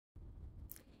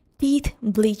Teeth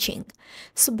bleaching.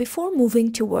 So before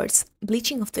moving towards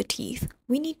bleaching of the teeth,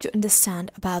 we need to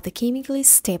understand about the chemically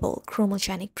stable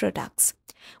chromogenic products,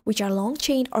 which are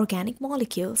long-chain organic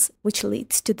molecules which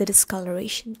leads to the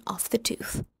discoloration of the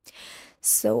tooth.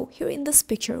 So here in this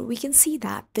picture, we can see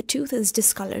that the tooth is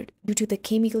discolored due to the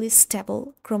chemically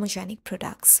stable chromogenic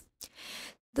products.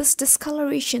 This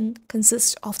discoloration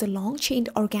consists of the long-chain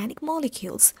organic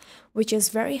molecules, which is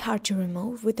very hard to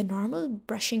remove with the normal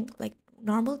brushing, like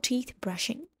normal teeth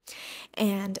brushing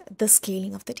and the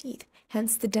scaling of the teeth.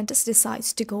 Hence, the dentist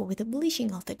decides to go with the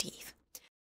bleaching of the teeth.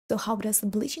 So how does the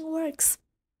bleaching works?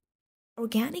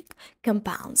 Organic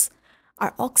compounds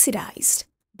are oxidized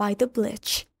by the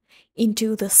bleach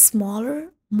into the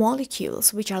smaller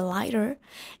molecules which are lighter.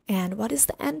 And what is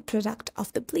the end product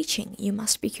of the bleaching? You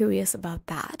must be curious about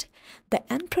that. The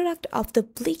end product of the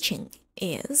bleaching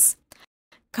is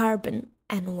carbon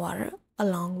and water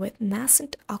along with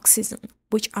nascent oxygen,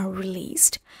 which are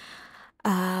released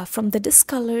from the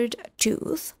discolored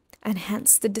tooth, and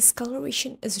hence the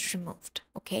discoloration is removed.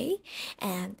 Okay,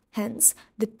 and hence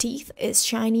the teeth is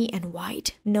shiny and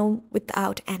white, no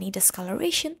without any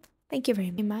discoloration. Thank you very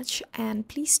much, and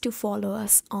please do follow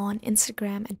us on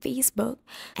Instagram and Facebook,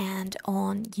 and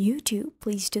on YouTube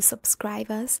please do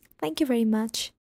subscribe us. Thank you very much.